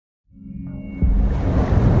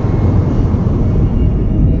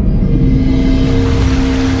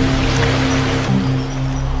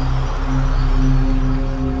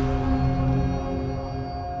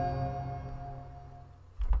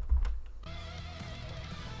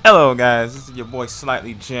Hello guys, this is your boy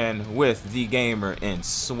Slightly Jen with the Gamer and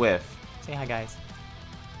Swift. Say hi guys.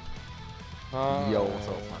 Yo, what's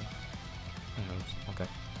up, man? Okay.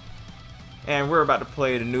 And we're about to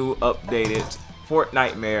play the new updated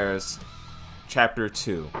Fortnite Chapter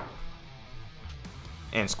 2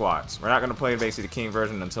 and squads. We're not gonna play basically the King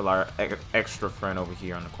version until our extra friend over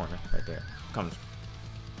here on the corner right there comes.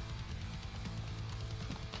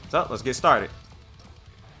 So let's get started.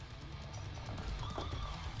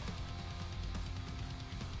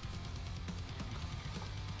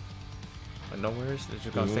 No worries. Is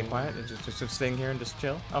you gonna stay quiet? Just sitting here and just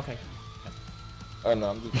chill? Okay. Oh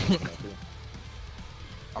no, I'm just.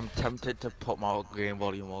 I'm tempted to put my game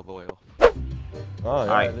volume all the way up. Oh yeah,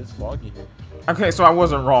 Alright. it is foggy here. Okay, so I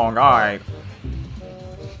wasn't wrong. Alright.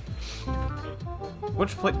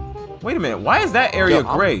 Which play? Wait a minute. Why is that area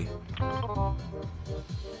gray?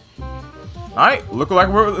 Alright, look like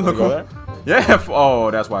we're Go there? yeah.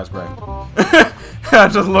 Oh, that's why it's gray. I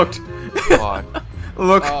just looked. Why?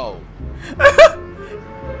 Look. Oh.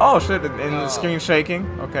 Oh shit! And the screen shaking.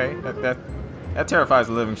 Okay, that terrifies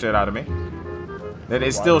the living shit out of me. That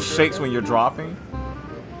it still shakes when you're dropping.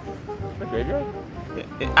 The graveyard?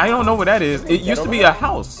 I don't know what that is. It used to be a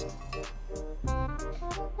house.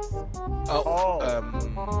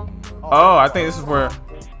 Oh, I think this is where.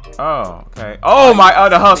 Oh, okay. Oh my!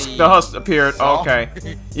 The husk appeared. Okay.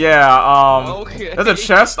 Yeah. Okay. There's a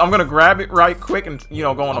chest. I'm gonna grab it right quick and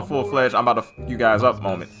go on a full fledged. I'm about to f you guys up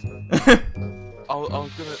moment. I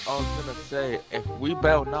was gonna say if we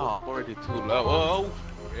bail now, already too low. Oh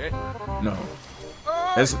shit. No.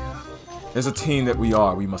 As a team that we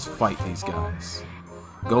are, we must fight these guys.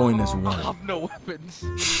 Going as I one. have no weapons.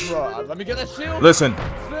 Bro, let me get that shield. Listen,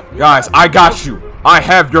 guys, I got you. I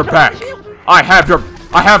have your back. I have your.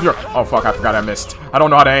 Oh fuck! I forgot I missed. I don't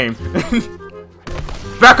know how to aim.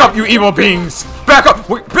 Back up, you evil beings! Back up!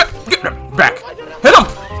 Wait, get back! Hit him!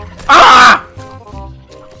 Ah!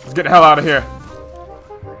 Let's get the hell out of here.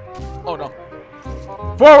 Oh no.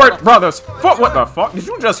 Forward, brothers! What the fuck? Did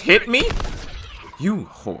you just hit me? You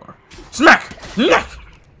whore! Smack! Neck!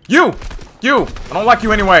 You! I don't like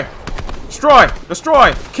you anyway. Destroy!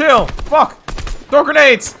 Kill! Fuck! Throw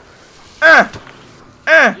grenades! Yo,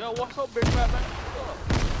 what's up, big fat man?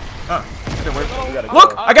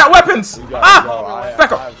 Look! I got weapons! Back I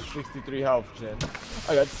up! have 63 health, Jen.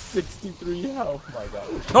 I got 63 health. My God.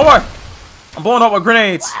 No more! I'm blowing up with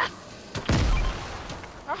grenades.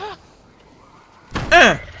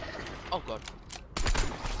 Oh god.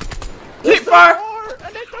 Keep fire!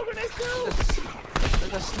 And they throw grenades too.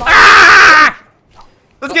 There's a sniper. Ah!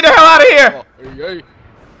 Let's get the hell out of here!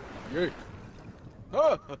 Yay.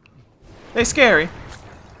 They scary.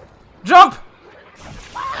 Jump!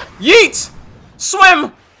 Yeet!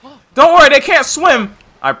 Swim! Don't worry, they can't swim!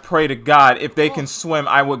 I pray to God, if they can swim,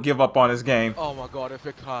 I would give up on this game. Oh my god, if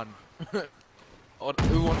it can. Who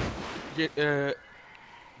wants? D-Gamer,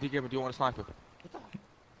 do you want a sniper?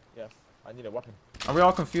 Yes, I need a weapon. Are we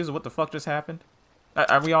all confused with what the fuck just happened?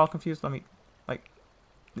 Are we all confused? Let me, like,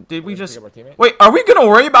 did we just... Wait, are we gonna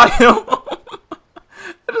worry about him?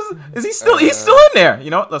 Is he still... He's still in there! You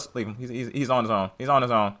know what? Let's leave him. He's on his own. He's on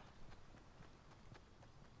his own.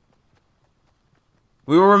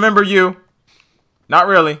 We will remember you. Not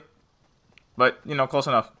really. But, close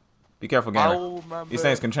enough. Be careful, gamer. These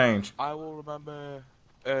things can change. I will remember,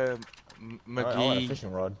 McGee. I want a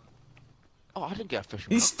fishing rod. Oh, I didn't get a fishing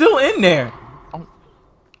rod. He's still in there.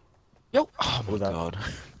 Yo. Oh my that? god.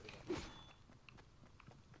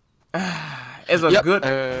 It's a good...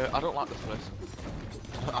 I don't like this place.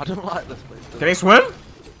 I don't like this place. Can he swim?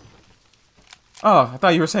 Oh, I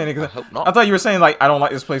thought you were saying it. I hope not. I thought you were saying like I don't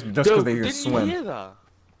like this place just because Dude, they can didn't swim. you hear that?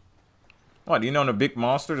 What? Do you know the big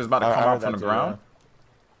monster that's about to come out from the ground?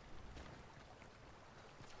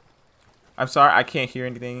 I'm sorry, I can't hear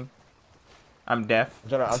anything. I'm deaf. I'm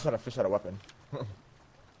trying to fish out a weapon.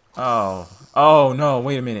 Oh no!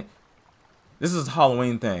 Wait a minute. This is a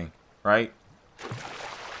Halloween thing, right?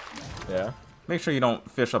 Yeah. Make sure you don't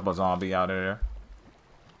fish up a zombie out of there.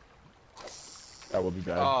 That would be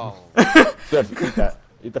bad. Oh. Good, eat that.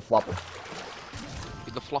 Eat the flopper.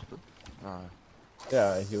 Is the flopping? Alright.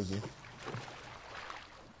 Yeah, it heals you.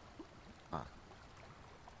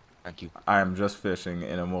 Thank you. I am just fishing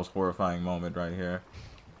in a most horrifying moment right here.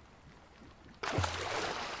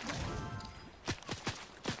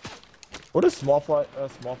 What does small fry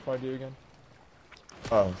do again?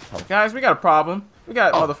 Oh, Guys, we got a problem. We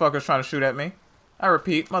got motherfuckers trying to shoot at me. I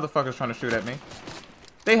repeat, motherfuckers trying to shoot at me.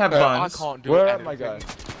 They have guns. I can't do where anything. am I going?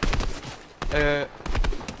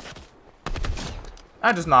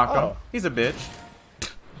 I just knocked him. Oh. He's a bitch.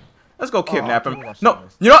 Let's go kidnap him. give me my No,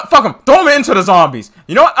 shit. you know what? Fuck him. Throw him into the zombies.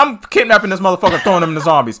 You know what? I'm kidnapping this motherfucker, throwing him in the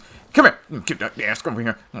zombies. Come here. Get that ass over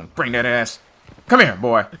here. I'm gonna bring that ass. Come here,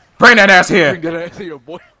 boy. Bring that ass here. Bring that ass here,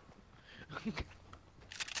 boy.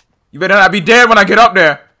 You better not be dead when I get up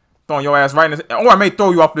there. Throwing your ass right in his... Or I may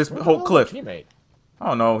throw you off this whole cliff. Teammate. I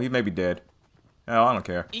don't know. He may be dead. Hell, I don't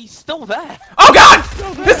care. He's still there. Oh, God!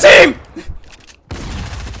 His team!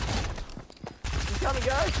 He's coming,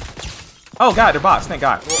 guys. Oh, God. They're bots. Thank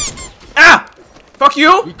God. Ah! Fuck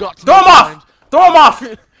you! We got to Throw him the off! line. Throw him off!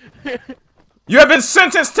 You have been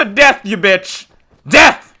sentenced to death, you bitch!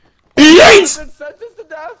 Death! Yeet! Sentenced to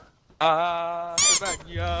death.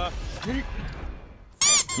 Savannah.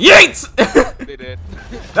 Yeet! They did.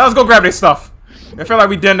 Now let's go grab their stuff. I feel like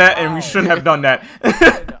we did that and we shouldn't have done that.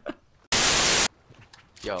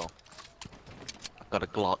 Yo. I got a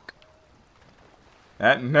Glock.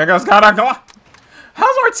 That nigga's got a Glock.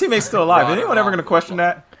 How's our teammate still alive? Is anyone ever gonna question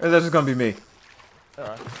that? Or is that just gonna be me?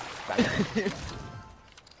 Alright.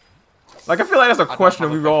 Like, I feel like that's a I question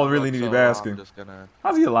don't we have a all picture really of, need to so be asking. I'm just gonna...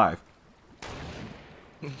 How's he alive?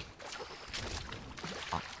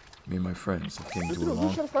 Me and my friends have came to a Who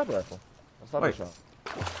long... shot a sniper rifle? A sniper Wait. shot.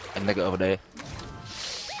 A nigga over there.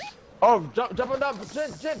 Oh, jump on down,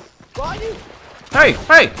 Jin, behind you. Hey,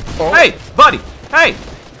 hey, Oh. hey, buddy, hey,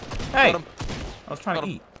 hey. Got him. I was trying Got to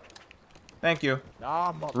him. eat. Thank you.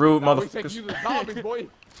 Nah, Rude nah, we take you motherfuckers. to the zombies, boy.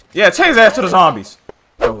 Yeah, take his ass to the zombies.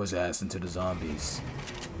 Throw his ass into the zombies.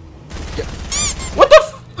 What the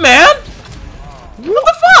f- man? What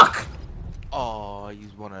the fuck? Oh,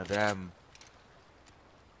 he's one of them.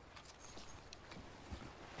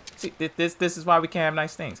 See, this is why we can't have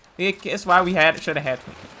nice things. It's why we should have had.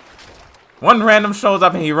 One random shows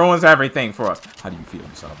up and he ruins everything for us. How do you feel, you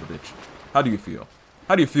son of a bitch? How do you feel?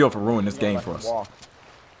 How do you feel for ruining this game for us? Walk.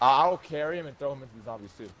 I'll carry him and throw him into the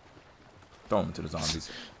zombies too. Throw him into the zombies.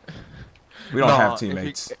 We don't have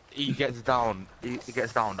teammates. If he gets down. He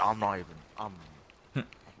gets down. I'm not even. I'm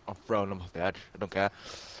throwing him off the edge. I don't care.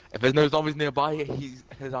 If there's no zombies nearby,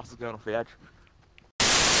 his ass is going off the edge.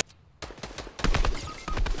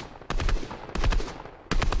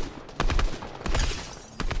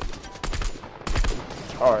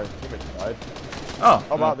 Alright, teammate died. Oh,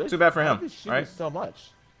 Oh wow, too bad for him. This shooting Right? so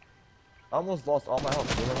much. I almost lost all my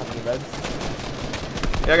health. Do you have any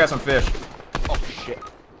meds? Yeah, I got some fish. Oh shit.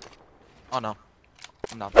 Oh no.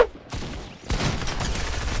 I'm not.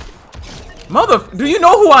 Do you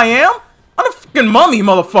know who I am? I'm a fucking mummy,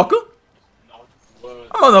 motherfucker.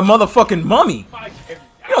 I'm a motherfucking mummy.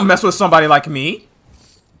 You don't mess with somebody like me.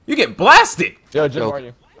 You get blasted. Yo, Jim, Yo. where are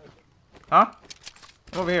you? Huh?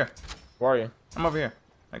 I'm over here. Where are you? I'm over here.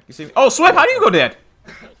 Like, you see me? Oh, Swift, how do you go dead?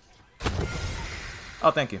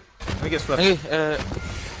 Oh, thank you. Let me get Swift. Hey,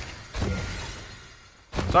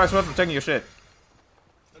 Sorry, Swift, I'm taking your shit.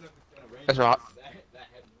 that's right.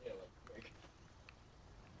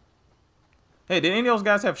 Hey, did any of those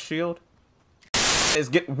guys have shield?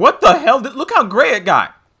 What the hell? Look how gray it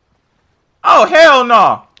got. Oh, hell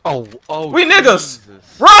no. Oh. We niggas.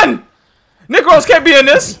 Jesus. Run! Negroes can't be in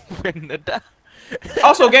this. Bring the da-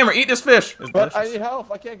 Also, gamer, eat this fish. It's But I delicious. need help.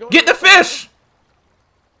 I can't go. Get the fish.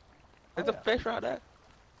 There's a fish right there.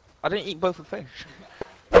 I didn't eat both the fish.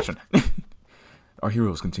 Action. Our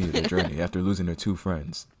heroes continue their journey after losing their two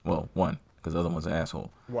friends. Well, one, because the other one's an asshole.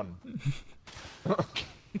 One.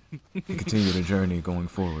 Continue their journey going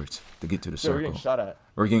forward to get to the Yo, we're circle. getting shot at.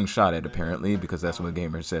 We're getting shot at, apparently, because that's what the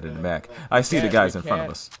gamer said in the back. I see the Can't- guys we in front of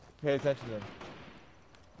can't us. Pay attention to them.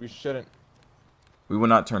 We shouldn't. We will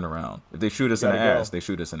not turn around. If they shoot us in the Gotta go. ass, they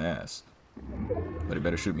shoot us in the ass. But they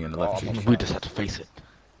better shoot me in the left Oh, cheek. We just have to face it.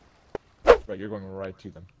 Right, you're going right to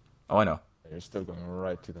them. Oh, I know. You're still going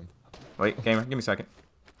right to them. Wait, gamer, give me a second.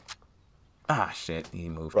 Ah, shit, he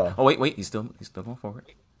moved. Bro. Oh, wait, he's still going forward.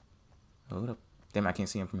 Hold up. Damn, I can't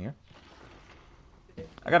see him from here.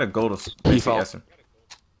 I gotta go to PCS him.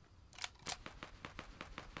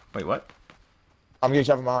 Wait, what? I'm getting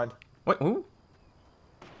shot from behind. Wait, who?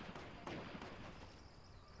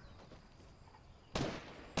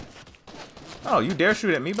 Oh, you dare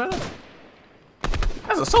shoot at me, brother?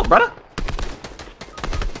 That's assault, brother.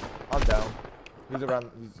 I'm down. He's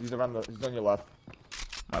around. He's around the. He's on your left.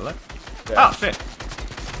 My left. Yeah. Oh, shit.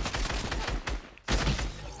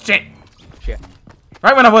 Shit. Shit.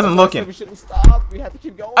 Right when I wasn't looking. We shouldn't stop. We have to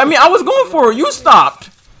keep going. I mean, I was going for it. You stopped.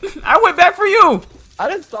 I went back for you. I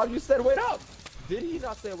didn't stop. You said wait up. Did he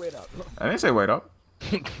not say wait up? I didn't say wait up.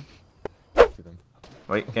 To them.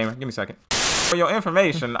 Wait, gamer, give me a second. For your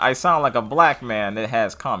information, I sound like a black man that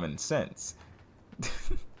has common sense.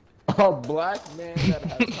 A black man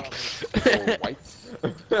that has common white.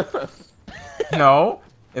 No,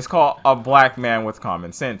 it's called a black man with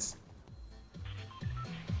common sense.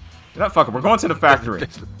 That fucker, we're going to the factory.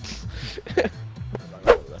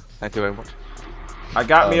 Thank you very much. I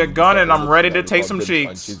got me a gun and I'm ready to take some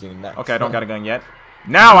cheeks. Okay, I don't got a gun yet.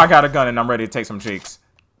 Now I got a gun and I'm ready to take some cheeks.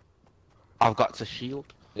 I've got a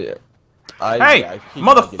shield. Yeah. Hey,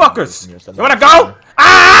 motherfuckers! You wanna go?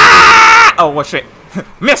 Ah! Oh, what shit?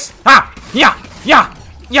 Miss! Ah! Yeah! Yeah!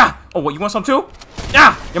 Yeah! Oh, what, you want some too?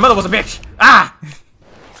 Yeah! Your mother was a bitch! Ah!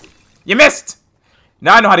 You missed!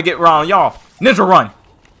 Now I know how to get around y'all. Ninja run!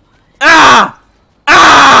 Ah!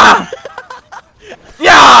 Ah!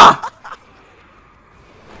 Yeah!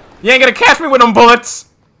 You ain't gonna catch me with them bullets!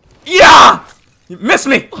 Yeah! You missed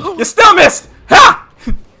me! You still missed! Ha!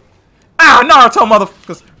 Ah, Naruto,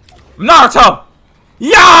 motherfuckers! Naruto!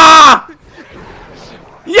 Yeah!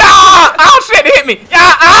 Yeah! Oh shit, it hit me!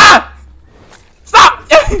 Yeah! Ah! Stop!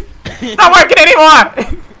 It's not working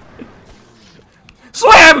anymore!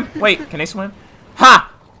 Swim! Wait, can they swim?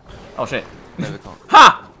 Ha! Oh shit.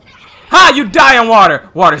 Ha! Ha! You die in water!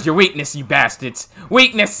 Water's your weakness, you bastards!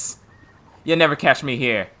 Weakness! You'll never catch me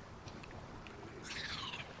here.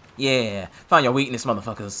 Yeah, find your weakness,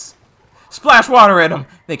 motherfuckers. Splash water at them.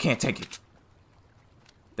 They can't take it.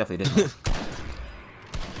 Definitely didn't.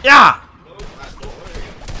 Yeah!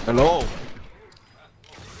 Hello.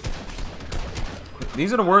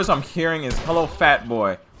 These are the words I'm hearing is hello fat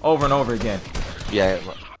boy over and over again. Yeah.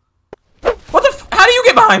 What the f— how do you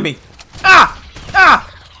get behind me? Ah! Ah!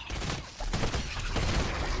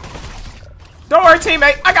 Don't worry,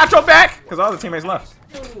 teammate. I got your back. Because all the teammates left.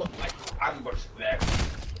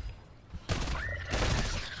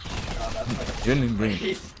 Jen and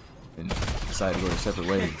Green and decided to go their separate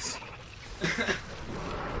ways.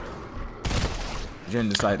 Jen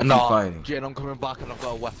decided to keep fighting. Jen, I'm coming back and I've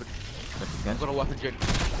got a weapon. Again? I've got a weapon, Jen.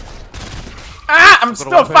 Ah! I'm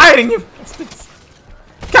still fighting you!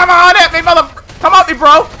 Come on at me, mother— come at me,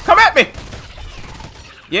 bro! Come at me!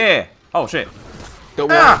 Yeah. Oh, shit. Don't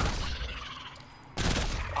worry. Ah!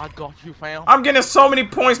 I got you, fam. I'm getting so many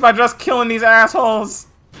points by just killing these assholes.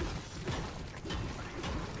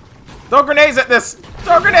 Throw grenades at this!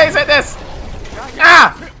 Throw grenades at this!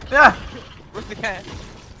 Ah! Yeah! Where's the can?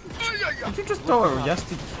 Did you just throw a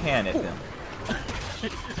rusty can at them?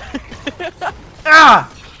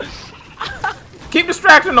 Ah! Keep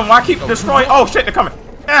distracting them while I keep destroying— oh shit, they're coming!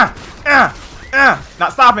 Ah! Ah! Ah!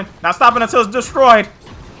 Not stopping! Not stopping until it's destroyed!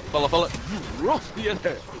 Bullet. Rusty in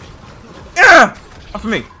there. Ah! Off of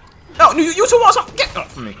me! No, you two want something? Get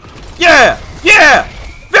off of me! Yeah! Yeah!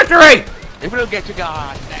 Victory! If we don't get you,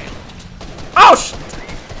 god damn. Oh sh—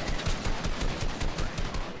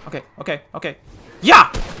 okay.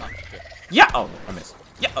 Yeah! Yeah! Oh, I missed.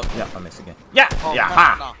 Yeah! Oh, yeah, I missed again. Yeah! Oh, yeah! no,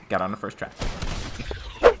 Ha! no. Got on the first track.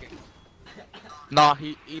 Nah,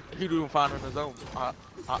 he doing fine on his own.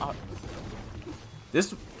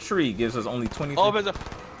 This tree gives us only 20. Oh, there's a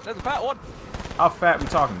fat one. How fat we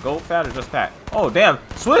talking? Gold fat or just fat? Oh, damn.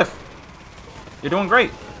 Swift! You're doing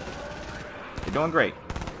great. You're doing great.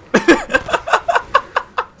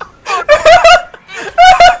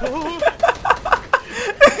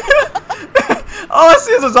 All I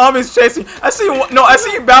see is a zombies chasing. I see one— no, I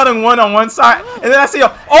see you battling one on one side, and then I see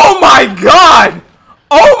a— oh my god!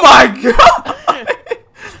 Oh my god!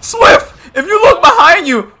 Swift, if you look behind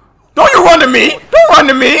you, don't you run to me! Don't run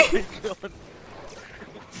to me!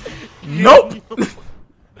 Nope.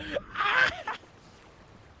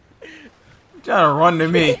 Trying to run to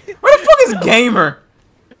me. Where the fuck is Gamer?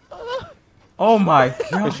 Oh my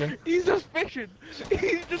god. He's just fishing.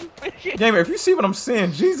 He's just fishing. Gamer, if you see what I'm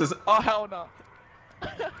saying, Jesus. Oh hell no.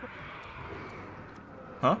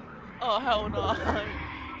 Huh? Oh hell no. I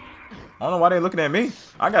don't know why they looking at me.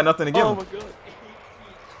 I got nothing to give Oh them.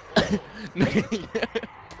 my god.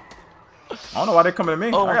 I don't know why they're coming at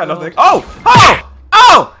me. Oh I got my nothing. God. Oh! Oh!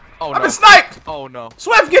 Oh! Oh I've no. been sniped! Oh no.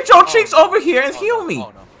 Swift, get your cheeks over here and heal me.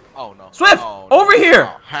 Oh no. Oh no. Swift, Oh, no. over here.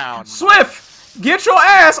 Oh, hell no. Swift, get your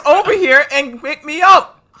ass over here and pick me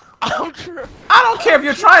up. I'm sure. I don't care if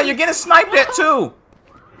you're trying. You're getting sniped at too.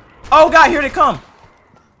 Oh god, here they come.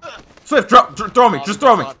 Swift, throw me. Just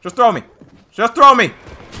throw me. Just throw me. Just throw me.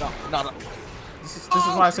 No. This is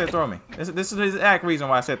why I said throw me. This is the exact reason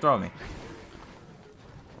why I said throw me.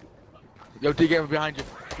 Yo, D-Game behind you.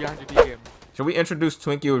 Behind you, D-Game. Should we introduce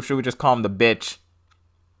Twinkie or should we just call him the bitch?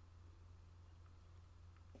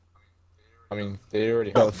 I mean, they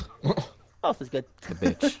already both. Both is good. The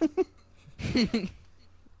bitch.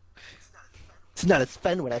 It's not as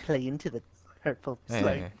fun when I play into the hurtful Hey,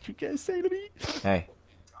 slang hey. you guys say to me. Hey.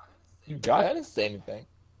 You got— I didn't say anything.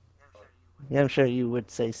 Yeah, I'm sure you would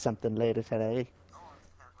say something later today.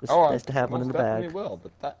 It's Oh, nice to have one in the most bag. definitely will,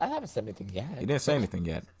 but I haven't said anything yet. You didn't say anything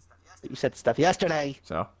yet. You said stuff yesterday.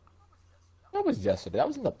 So? That was yesterday. That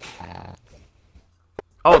was in the past.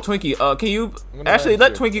 Oh, Twinkie, can you actually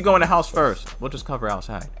let you. Twinkie go in the house first? We'll just cover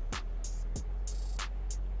outside.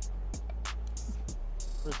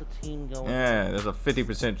 Where's the team going? Yeah, there's a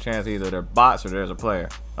 50% chance either they're bots or there's a player.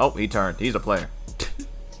 Oh, he turned. He's a player.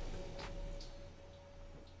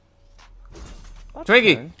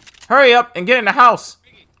 Twinkie, hurry up and get in the house.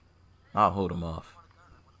 I'll hold him off.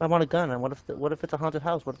 I want a gun. And what if it's a haunted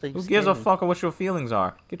house? What if they? Who gives a fuck what your feelings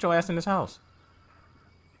are? Get your ass in this house.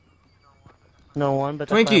 No one. But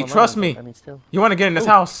Twinkie, trust me. I mean, still. You want to get in this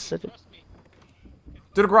house? Such a- To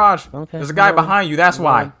the garage. Okay, There's a guy no. behind you. That's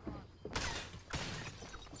why.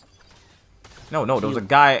 No, there was a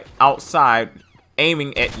guy outside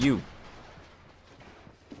aiming at you.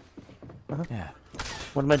 Yeah.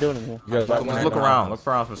 What am I doing in here? You guys Just look around. Look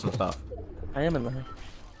around for some stuff. I am in there.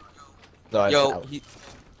 No, it's Yo, out.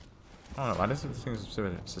 I don't know. Why does it seem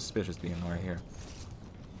suspicious being right here?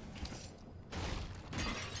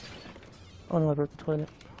 Oh no, I broke the toilet.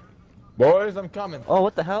 Boys, I'm coming. Oh,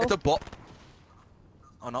 what the hell? it's a bot.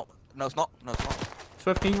 Oh no, no it's not. No it's not.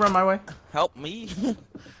 Swift, can you run my way? Help me.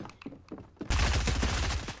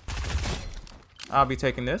 I'll be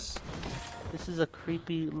taking this. This is a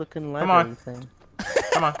creepy looking Come library on. thing.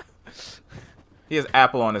 Come on. He has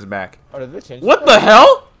Apple on his back. Oh, did they change? What the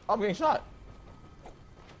hell? I'm getting shot.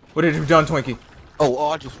 What did you done, Twinkie? Oh,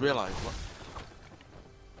 I just realized. What?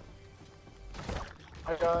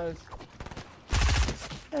 Hi guys.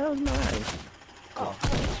 Oh, nice.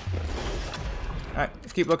 Alright,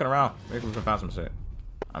 let's keep looking around. Maybe we can find some shit.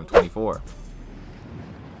 I'm 24.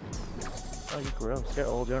 Oh, you're gross. You're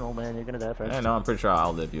old. You're an old man. You're gonna die first. I know, I'm pretty sure I'll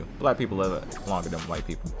outlive you. Black people live longer than white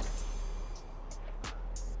people.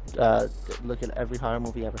 Look at every horror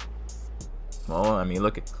movie ever. Well, I mean,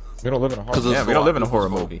 look at... We don't live in a horror. Yeah, we don't live in a horror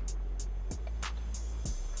movie.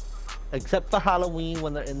 Except for Halloween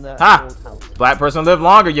when they're in the Ha! old house. Black person live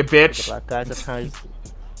longer, you The bitch! black guy survived.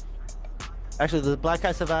 Actually, the black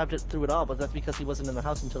guy survived it through it all, but that's because he wasn't in the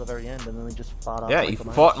house until the very end, and then he just fought off. Yeah, he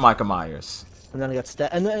Michael fought Myers. Michael Myers. And then he got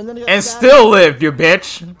stabbed. And then he got And stabbed. still lived, you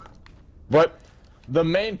bitch! But the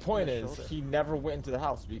main point is he never went into the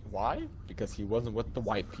house. Why? Because he wasn't with the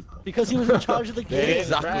white people. Because he was in charge of the They game. didn't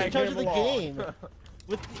He was in drag charge him of the along. game.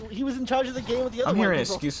 He was in charge of the game with the other I'm white hearing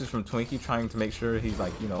people. excuses from Twinkie trying to make sure he's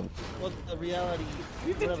like, you know... Well, the reality,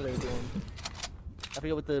 whatever they were doing. I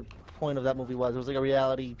forget what the point of that movie was. It was like a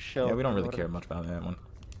reality show. Yeah, we don't really Whatever. care much about that one.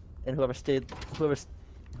 And whoever stayed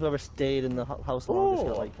in the house longest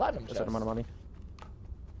got Ooh, like platinum a certain chest. amount of money.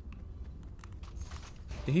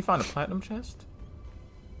 Did he find a platinum chest?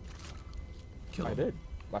 Kill I him. did.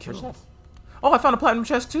 My Kill first him. chest. Oh, I found a platinum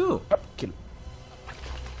chest too! Kill him.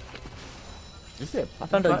 You see it? I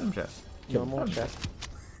found a Platinum chest. normal chest.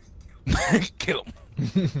 Kill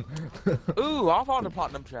him. Ooh, I found a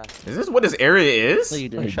platinum chest. Is this what this area No, is? you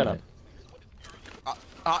didn't. Shut up.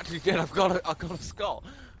 I actually did. I got a skull.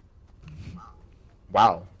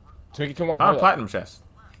 Wow. Twinkie, come on. Found a platinum chest.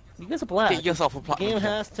 You guys are black. Get yourself a The platinum game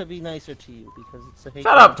chest. has to be nicer to you because it's a hate.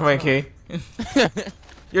 Shut up, crime. Twinkie.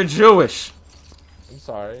 You're Jewish. I'm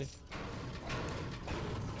sorry.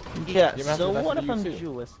 Yeah. You have So to- what that's if for I'm you, too.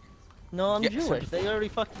 Jewish? No, I'm Yeah, Jewish. sympathy. They already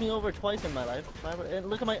fucked me over twice in my life. And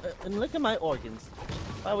look at my organs.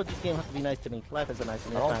 Why would this game have to be nice to me? Life isn't nice to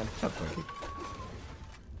me. It's Oh. fine. Shut up, Twinkie.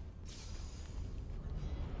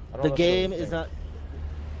 I don't The know game if is not.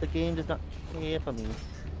 The game does not care for me.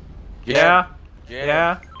 Yeah? Yeah.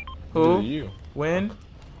 Yeah? Who? Who? You. When?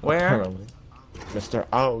 Where? Mr.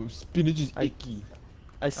 Oh, spinach is icky.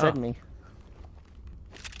 I said Oh. me.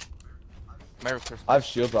 Merry Christmas. I have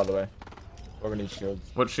shields, by the way. Whoever needs shields.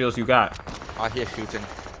 What shields you got? I hear shooting.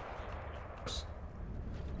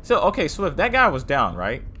 So, okay, Swift, that guy was down,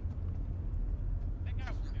 right?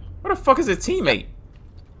 Where the fuck is his teammate?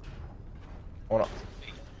 I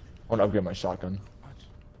wanna upgrade my shotgun.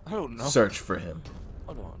 I don't know. Search for him.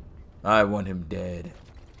 Hold on. I want him dead.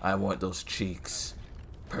 I want those cheeks.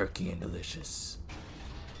 Perky and delicious.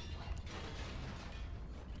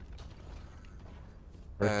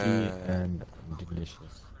 Turkey and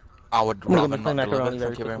delicious. I would I'm gonna rather go play not deliver. macaroni very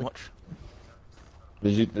Thank you very quickly.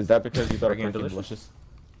 much. Is that because you thought it Turkey and was delicious?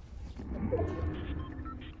 delicious?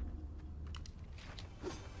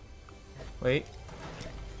 Wait.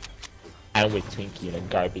 I'm with Twinkie in a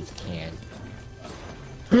garbage can.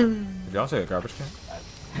 Did y'all say a garbage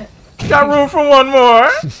can? Got room for one more.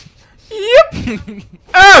 Yep.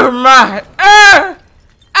 Oh my. Ah.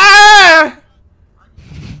 Ah.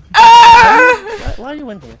 Ah. Why are you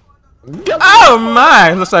in here? Oh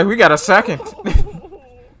my. Looks like we got a second.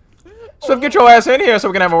 Swift, get your ass in here so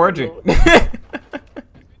we can have an orgy.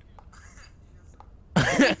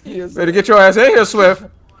 Better get your ass in here, Swift.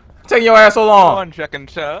 taking your ass so long? 1 second,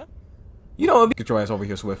 sir. You know, get your ass over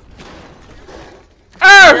here, Swift.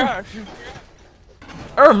 Oh!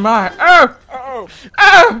 Oh my! Oh! Oh!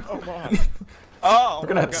 Oh! Oh my! Oh, We're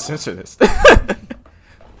gonna have to censor this.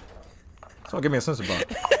 Someone give me a censor bar.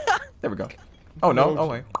 There we go. Oh no! Oh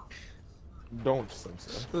wait. Don't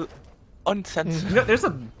censor. uncensored. You know, there's a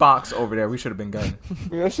box over there. We should have been going.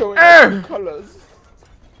 We are showing colors.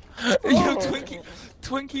 Yo,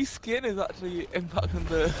 Twinkie's skin is actually impacting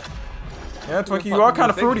the. Yeah, Twinkie, you are kind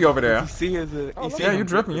of fruity over there. You see his, Yeah, you're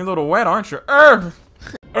dripping. You're a little wet, aren't you?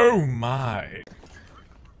 Oh my.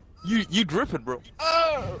 You dripping, bro.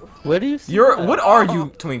 Where do you see You're. that? What are you,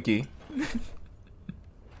 Twinkie?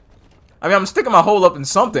 I mean, I'm sticking my hole up in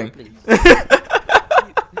something.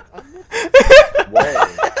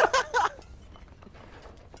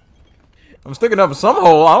 I'm sticking up in some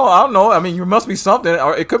hole. I don't know. I mean, you must be something,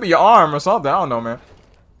 or it could be your arm or something. I don't know, man.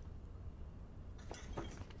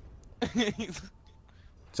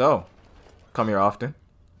 So, come here often.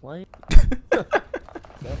 What? Come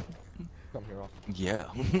here often. Yeah.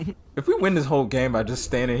 If we win this whole game by just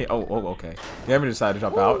standing here, oh, okay. You haven't decided to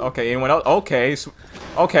jump out. Okay, anyone else? Okay,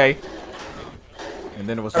 okay. And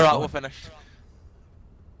then it was. Alright, we're finished.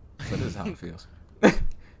 So this is how it feels.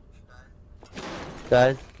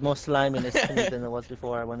 Guys, more sliminess to me than it was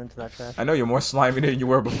before I went into that trash. I know you're more slimy than you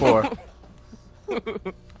were before.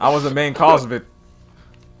 I was the main cause of it.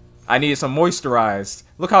 I needed some moisturized.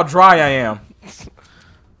 Look how dry I am.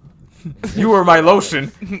 You were my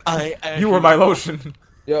lotion. You were my lotion.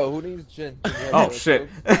 Yo, who needs gin? Oh shit.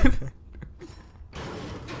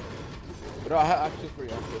 No, I actually for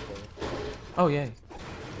you. Oh yeah.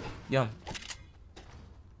 Yum.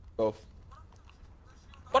 Both.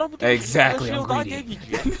 What happened to Exactly, the I'm shield I greedy. gave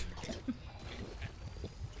you, Jen?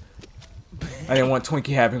 I didn't want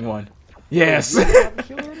Twinkie having one. Yes.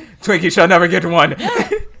 Twinkie shall never get one.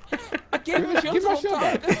 I gave you the shield Give my so shield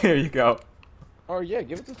time. back. Here you go. Oh yeah,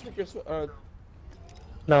 give it to Twinkie.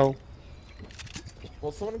 No.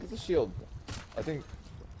 Well, someone gets a shield. I think.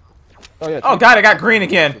 Oh yeah. Oh god, I got green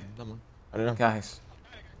again. I don't know. Guys.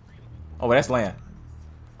 Oh, well, that's land.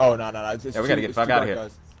 Oh no. It's Yeah, we gotta get the fuck out of here.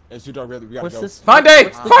 Guys. It's too dark. Really, we gotta What's go. this? Fun day!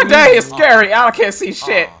 What's the Fun day green? is scary. I can't see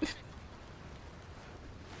shit.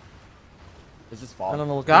 It's just I fog. don't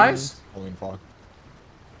know what Guys, Halloween fog.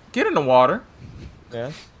 get in the water.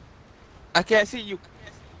 Yeah. I can't see you.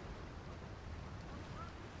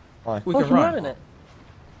 Why? We Oh, can you run. run in it.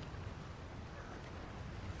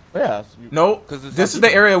 Yeah. No, 'Cause it's this not is the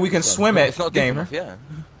deep area we can enough. swim at, It's not deep gamer. enough, yeah.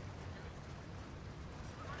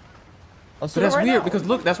 But that's weird because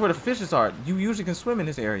look, that's where the fishes are. You usually can swim in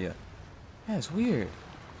this area. Yeah, it's weird.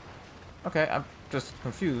 Okay, I'm just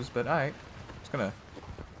confused, but alright. Just gonna.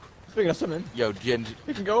 Speaking of swimming, Yo, Jen,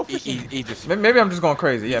 we can go fishing. he just. Maybe I'm just going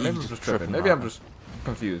crazy. Yeah, maybe I'm He's just tripping. tripping Maybe out. I'm just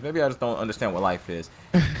confused. Maybe I just don't understand what life is.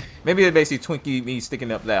 Maybe it basically Twinkie me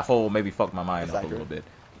sticking up that hole maybe fucked my mind up a little bit.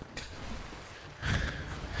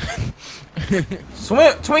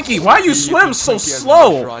 Swim, Twinkie, why you swim so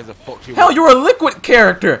slow? Hell, you're a liquid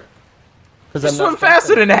character. You Because swim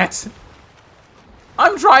faster than that.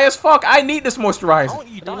 I'm dry as fuck. I need this moisturizer. How are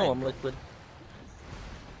you I don't know dying? I'm liquid.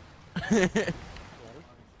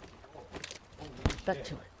 Back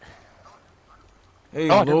to it. Hey,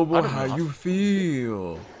 Oh, I don't- Lobo, I don't how know. you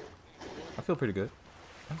feel? I feel pretty good.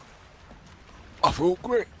 I feel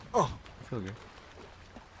great. Oh. I feel good.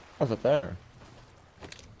 How's it there?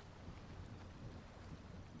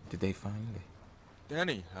 Did they find it?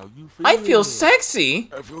 Danny, how you feel? I feel sexy.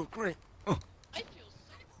 I feel great. I feel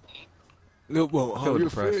sexy. Look, how feel you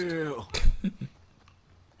depressed. feel?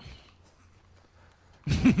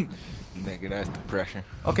 Nigga, that's depression.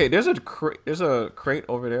 Okay, there's a crate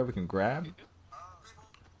over there we can grab.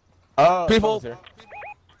 People- someone's here.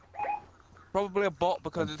 Probably a bot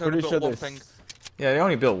because I'm it's only pretty sure built one there's- thing. Yeah, they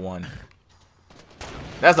only built one.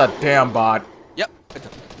 That's a damn bot. Yep.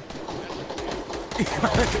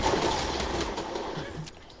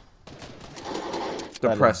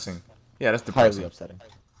 Depressing. Yeah, that's Highly depressing. upsetting.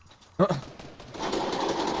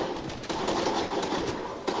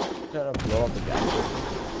 Gotta blow up the gas.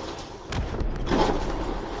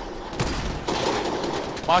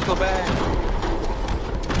 Michael Bay.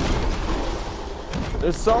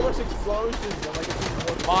 There's so much explosions. I'm like,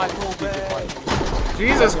 it's Michael Bay.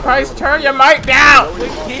 Jesus Christ, turn your mic down!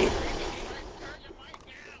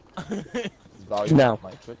 No.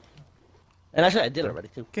 And actually, I did already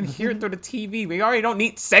too. Can hear it through the TV. We already don't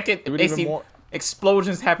need second Do it even AC more.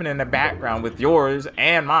 explosions happening in the background with yours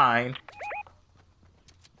and mine.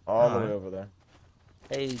 All the way over there.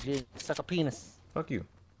 Hey, dude, suck a penis. Fuck you.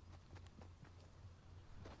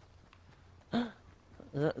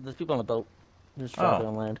 There's people on the boat. Just drop Oh. it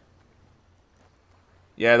on land.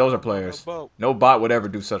 Yeah, those are players. No boat. No bot would ever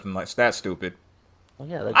do something like that stupid. Oh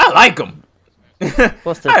yeah. Like, I like them.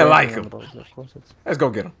 plus they're I dancing like on them. the boat, so of course it's... Let's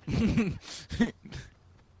go get them.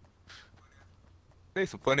 They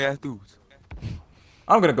some funny ass dudes.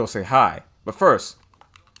 I'm gonna go say hi, but first,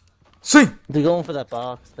 sing. They're going for that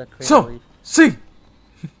box. That crazy. So, sing.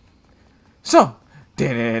 So. I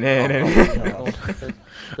feel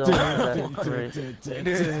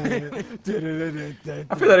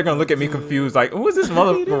like they're gonna look at me confused, like, who is this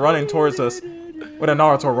motherfucker running towards us with a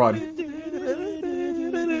Naruto run?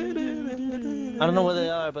 I don't know where they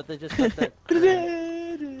are, but they just got that.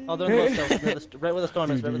 Oh, they're in the boat, so right where the storm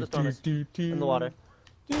is. Right where the storm is. In the water.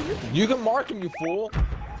 You can mark him, you fool.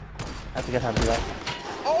 I forget how to do that.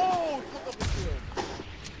 Oh, look up the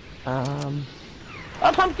field.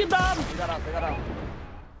 A pumpkin bomb! They got out. They got out.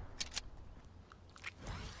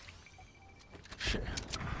 Shit.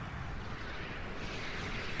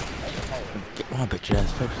 Get my bitch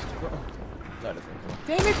ass first. That isn't cool.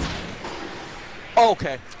 Damn it! Oh,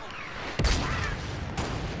 okay.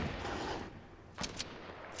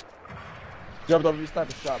 Jumped over your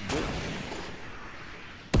sniper shot, bitch.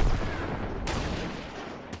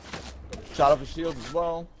 Shot up his shields as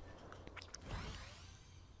well.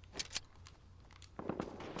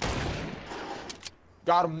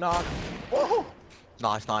 Got him knocked. Whoa!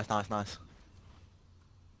 Nice, nice, nice, nice.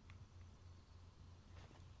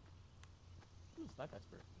 Sniper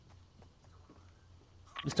expert.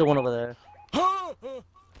 There's still one over there.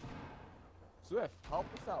 Swift, help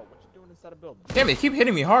us out. What you doing inside a building? Damn it, keep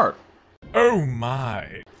hitting me hard. Oh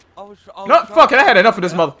my. No, fuck it, I had enough of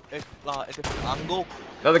this mother. It's like a different angle.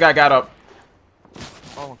 The other guy got up.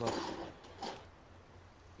 Oh my god.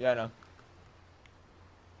 Yeah, I know.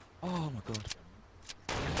 Oh my god.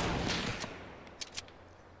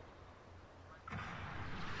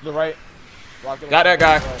 To the right. Rocket Got that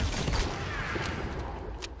guy. right.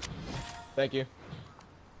 Thank you.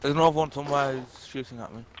 There's another one somewhere who's shooting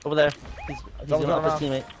at me. Over there. He's Someone's gonna up his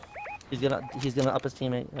around. teammate. He's gonna up his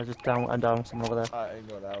teammate. I'm down someone over there. I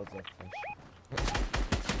ignore that. Was a fish.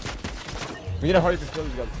 We need to hurry to kill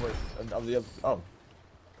these guys before of the other. Oh,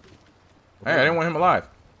 Hey, I didn't want him alive.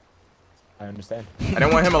 I understand. I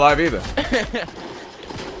didn't want him alive either. I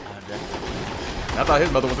thought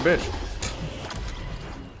his mother was a bitch.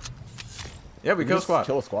 Yeah, we killed a squad.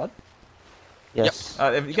 Kill a squad? Yes.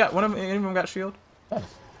 If you got one of them, any of them got shield? Nice.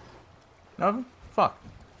 None of them? Fuck.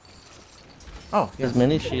 Oh, yeah. There's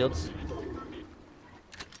many shields.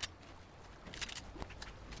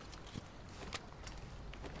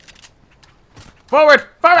 Forward!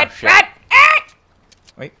 Forward! Oh, shit. Run! Ah!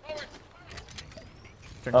 Wait.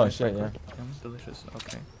 Oh, shit, yeah. Delicious.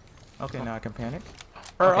 Okay. Okay, now I can panic.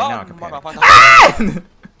 Okay, Okay, now I can panic. motherfucker.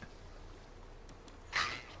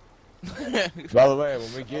 By the way,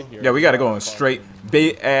 when we get here. Yeah, we gotta go in straight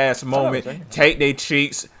big ass moment. Take their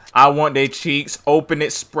cheeks. I want their cheeks. Open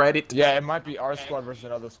it, spread it. Yeah, it might be our squad versus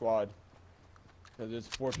another squad. Cause there's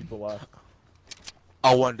 4 people left.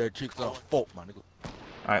 I want their cheeks on fuck, my nigga.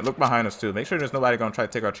 Alright, look behind us too. Make sure there's nobody gonna try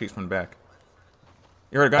to take our cheeks from the back.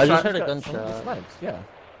 You heard a I just gunshot? heard a Some gunshot. snipes, yeah.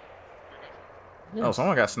 Oh,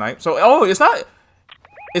 someone got sniped. So, oh, it's not.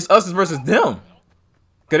 It's us versus them.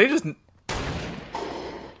 Cause they just.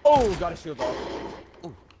 Oh, got a shield off.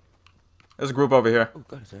 There's a group over here. Oh,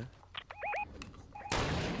 God, sir.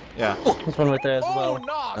 Yeah. There's one right there as Oh, well.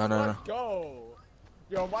 knock! No, no, Let's go!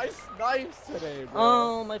 Yo, my snipes today, bro.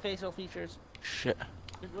 Oh, my facial features. Shit.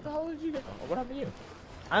 Dude, what the hell did you get? Oh, what happened to you?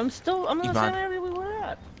 I'm in the You same mad? area we were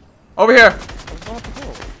at. Over here. I was going up the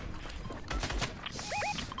hill.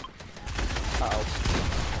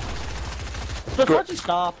 Swift, why'd you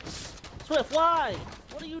stop? Swift, why?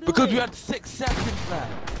 What are you doing? Because we had 6 seconds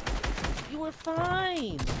left. You were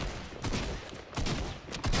fine.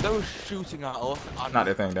 They were shooting at us. And Knock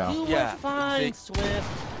that thing down. You Yeah, were fine, see? Swift.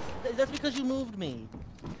 That's because you moved me.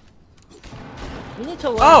 You need to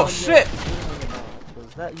learn. Oh, when shit. you're doing it now,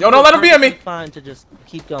 'cause that- Yo, you don't were let him be on me. perfectly Fine to just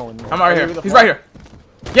keep going. Man. I'm out Over here. the He's farm. right here.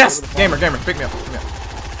 Yes! Over the Gamer, farm. gamer. Pick me up. Pick me up.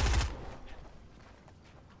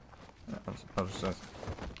 I was just,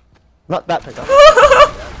 Not that pickup.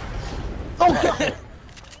 Hold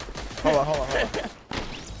on.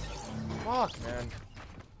 Fuck, man.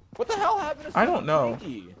 What the hell happened to I don't know.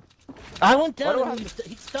 Sneaky? I went down Why do I and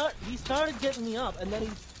he started getting me up, and then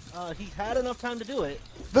he had enough time to do it.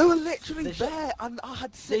 They were literally They there, and I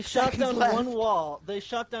had 6 They shot seconds down left. one wall. They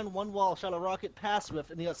shot down one wall, shot a rocket past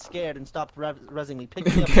Swift, and he got scared and stopped resing me. Picked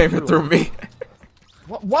me up and gamer threw through him. me.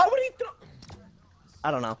 Why would he throw? I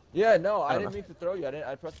don't know. Yeah, no, I don't didn't know. mean to throw you.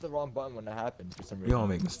 I pressed the wrong button when that happened for some We reason. all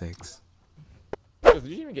make mistakes. Yo, did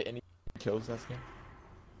you even get any kills that game?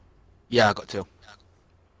 Yeah, I got 2.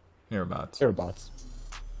 You're about. They were bots.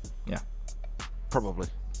 Probably.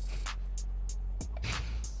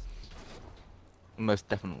 Most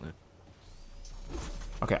definitely.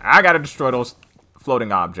 Okay, I gotta destroy those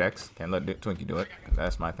floating objects. Can't let Twinkie do it.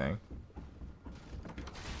 That's my thing.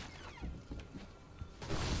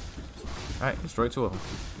 Alright, destroy 2 of them.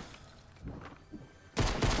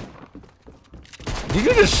 Did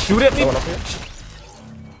you just shoot at me?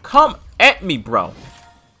 Come at me, bro.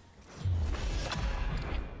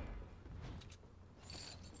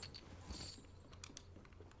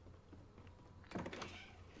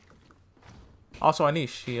 Also, I need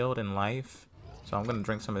shield and life. So I'm gonna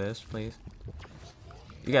drink some of this, please.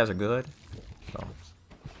 You guys are good. So.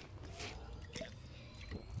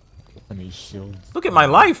 I need shields. Look at my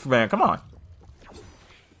life, man. Come on.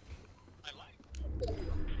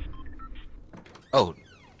 Oh.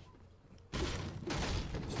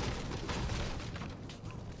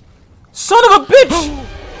 Son of a bitch!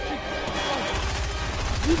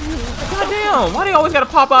 Goddamn! Why do you always gotta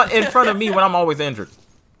pop out in front of me when I'm always injured?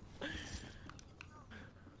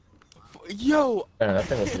 Yo, Man, that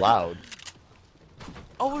thing was loud.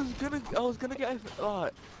 I was gonna get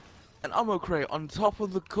an ammo crate on top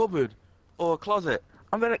of the cupboard or closet.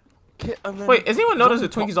 Wait, has anyone noticed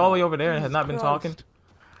that Twinkie's all the way over there and has not been talking?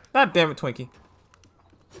 God damn it, Twinkie.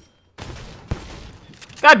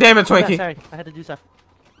 God damn it, Twinkie. Sorry, I had to do stuff.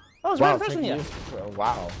 I was right in person you.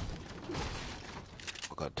 Wow.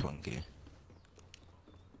 Oh god, Twinkie.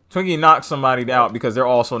 Twinkie knocked somebody out because they're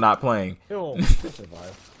also not playing. He'll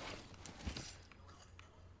survive.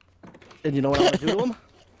 And you know what I'm gonna do to him?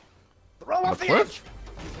 Throw off the edge!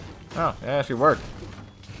 Oh, it actually worked.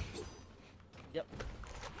 Yep.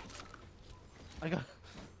 I got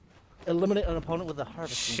eliminate an opponent with a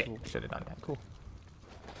harvesting Shit, tool. should have done that. Cool.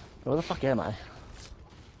 Where the fuck am I?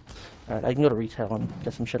 Alright, I can go to retail and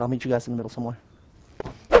get some shit. I'll meet you guys in the middle somewhere.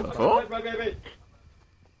 Oh. Wait.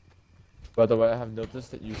 By the way, I have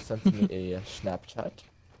noticed that you sent me a Snapchat.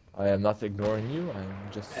 I am not ignoring you,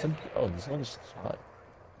 I'm just simply... Oh, this one is shot.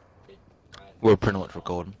 We're pretty much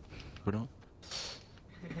recording. We're done.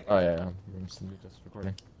 Oh yeah, I'm simply just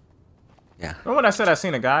recording. Yeah. Remember when I said I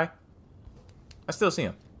seen a guy? I still see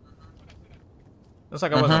him. Looks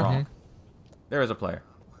like I wasn't wrong. There is a player.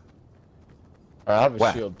 Alright, I have a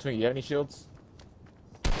Where? shield. Twinkie, you have any shields?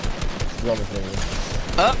 You want me to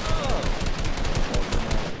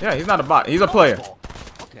Yeah, he's not a bot. He's a player.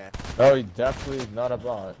 Okay. Oh, he definitely is not a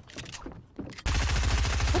bot.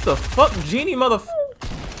 What the fuck, genie motherf...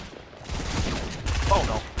 Oh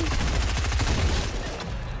no.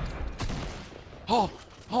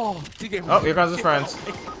 Oh, he gave me. Oh, here comes his friends.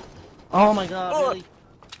 Oh my god, really?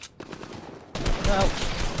 No.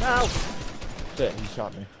 No! Shit, he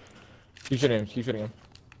shot me. Keep shooting him.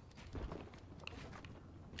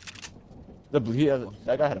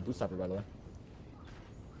 That guy had a boot sniper, by the way.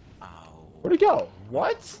 Ow. Where'd he go?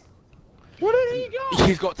 What? Where did he go?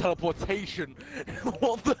 He's got teleportation.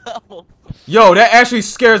 What the hell? Yo, that actually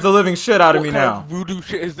scares the living shit out of me What kind now. of voodoo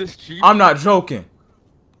shit is this, Chief? I'm not joking.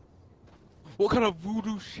 What kind of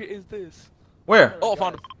voodoo shit is this? Where? Oh, I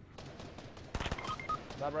found him.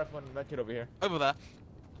 Not ref one, that kid over here. Over there.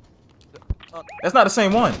 That's not the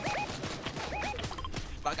same one.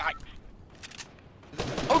 That guy.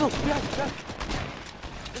 Oh no, behind.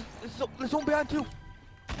 There's one behind too.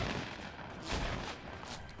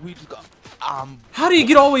 We just got, How do you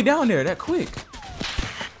get all the way down there that quick?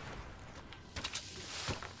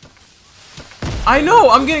 I know,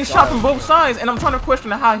 I'm getting shot from both sides, and I'm trying to question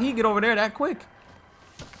how he get over there that quick.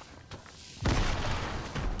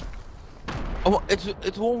 Oh, it's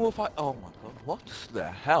 1-5. Oh my god, what the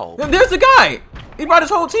hell? There's the guy. He brought his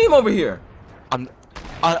whole team over here. I'm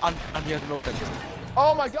here to know that.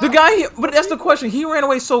 Oh my god! The guy, but that's the question. He ran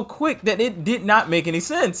away so quick that it did not make any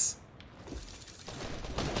sense.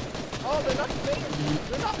 Oh, they're not the same.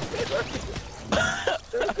 They're not the same.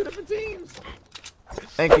 They're 2 different teams.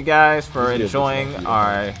 Thank you guys for enjoying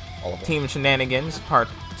our Team Shenanigans Part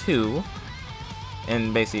 2.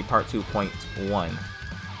 And basically Part 2.1.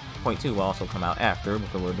 Point 2 will also come out after,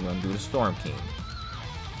 because we're going to do the Storm King.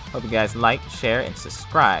 Hope you guys like, share, and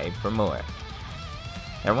subscribe for more.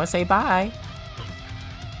 Everyone say bye.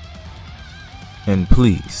 And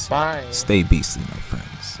please, Bye. stay beastly, my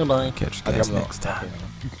friends. Goodbye. Catch you guys next time.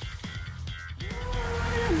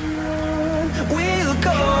 We'll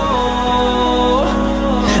go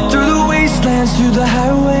through the wastelands, through the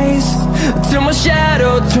highways, till my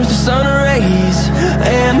shadow turns to sun rays,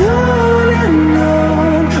 and on